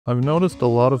I've noticed a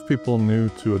lot of people new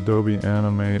to Adobe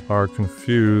Animate are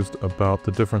confused about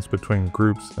the difference between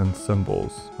groups and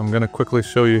symbols. I'm going to quickly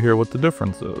show you here what the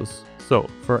difference is. So,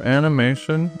 for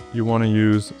animation, you want to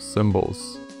use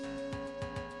symbols.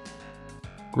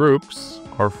 Groups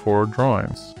are for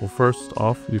drawings. Well, first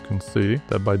off, you can see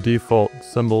that by default,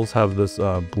 symbols have this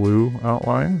blue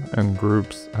outline and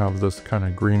groups have this kind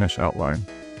of greenish outline.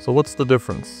 So what's the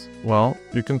difference? Well,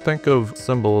 you can think of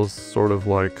symbols sort of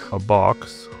like a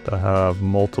box that have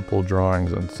multiple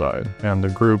drawings inside, and the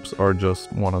groups are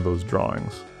just one of those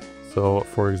drawings. So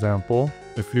for example,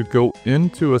 if you go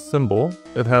into a symbol,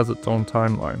 it has its own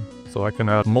timeline. So I can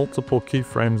add multiple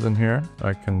keyframes in here.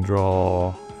 I can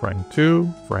draw frame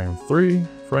 2, frame 3,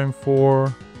 frame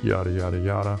 4, yada yada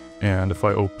yada. And if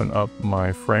I open up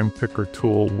my frame picker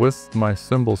tool with my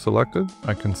symbol selected,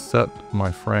 I can set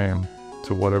my frame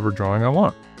to whatever drawing I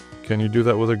want. Can you do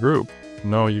that with a group?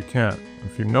 No, you can't.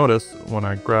 If you notice, when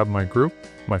I grab my group,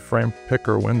 my frame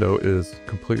picker window is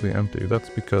completely empty.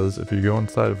 That's because if you go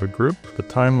inside of a group, the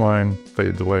timeline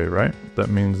fades away, right? That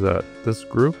means that this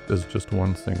group is just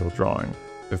one single drawing.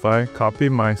 If I copy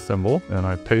my symbol and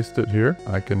I paste it here,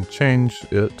 I can change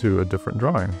it to a different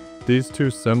drawing. These two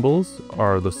symbols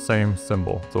are the same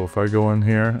symbol. So if I go in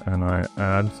here and I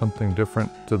add something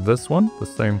different to this one, the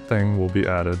same thing will be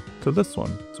added to this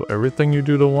one. So everything you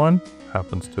do to one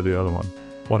happens to the other one.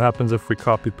 What happens if we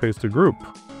copy paste a group?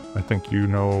 I think you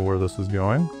know where this is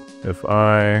going. If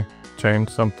I change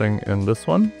something in this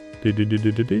one,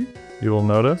 you will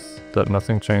notice that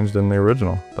nothing changed in the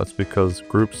original. That's because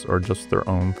groups are just their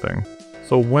own thing.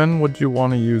 So when would you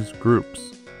want to use groups?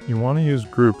 You want to use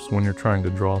groups when you're trying to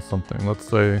draw something. Let's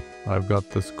say I've got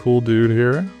this cool dude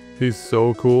here. He's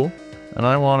so cool. And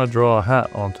I want to draw a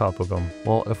hat on top of him.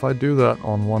 Well, if I do that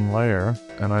on one layer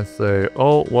and I say,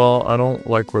 oh, well, I don't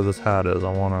like where this hat is.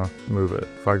 I want to move it.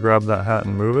 If I grab that hat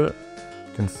and move it,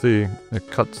 you can see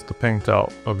it cuts the paint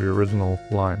out of your original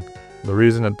line. The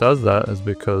reason it does that is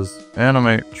because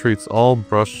Animate treats all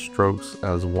brush strokes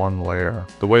as one layer.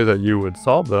 The way that you would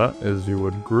solve that is you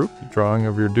would group the drawing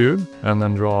of your dude and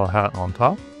then draw a hat on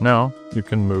top. Now you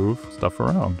can move stuff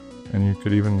around, and you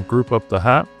could even group up the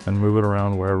hat and move it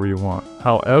around wherever you want.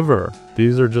 However,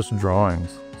 these are just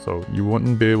drawings, so you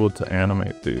wouldn't be able to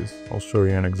animate these. I'll show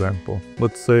you an example.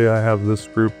 Let's say I have this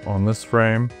group on this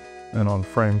frame, and on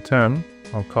frame 10,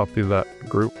 I'll copy that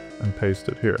group and paste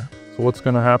it here. So what's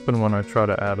going to happen when I try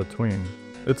to add a tween?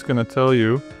 It's going to tell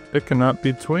you it cannot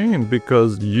be tweened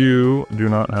because you do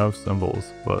not have symbols.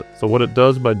 So what it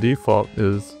does by default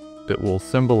is it will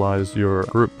symbolize your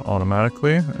group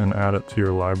automatically and add it to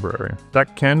your library.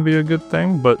 That can be a good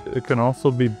thing, but it can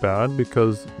also be bad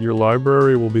because your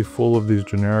library will be full of these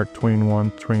generic tween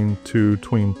 1, tween 2,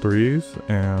 tween 3s,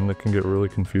 and it can get really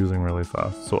confusing really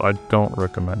fast. So I don't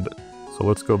recommend it. So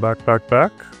let's go back.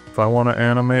 If I want to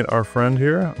animate our friend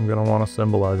here, I'm going to want to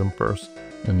symbolize him first,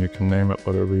 and you can name it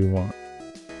whatever you want.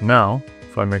 Now,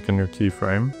 if I make a new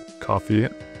keyframe, copy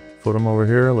it, put him over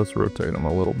here, let's rotate him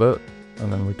a little bit,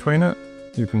 and then we tween it.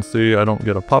 You can see I don't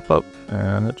get a pop-up,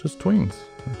 and it just tweens,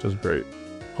 which is great.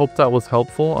 Hope that was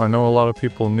helpful. I know a lot of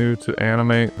people new to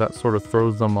Animate, that sort of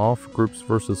throws them off, groups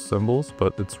versus symbols,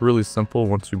 but it's really simple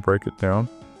once you break it down.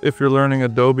 If you're learning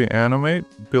Adobe Animate,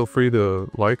 feel free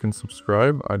to like and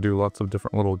subscribe. I do lots of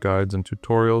different little guides and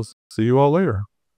tutorials. See you all later.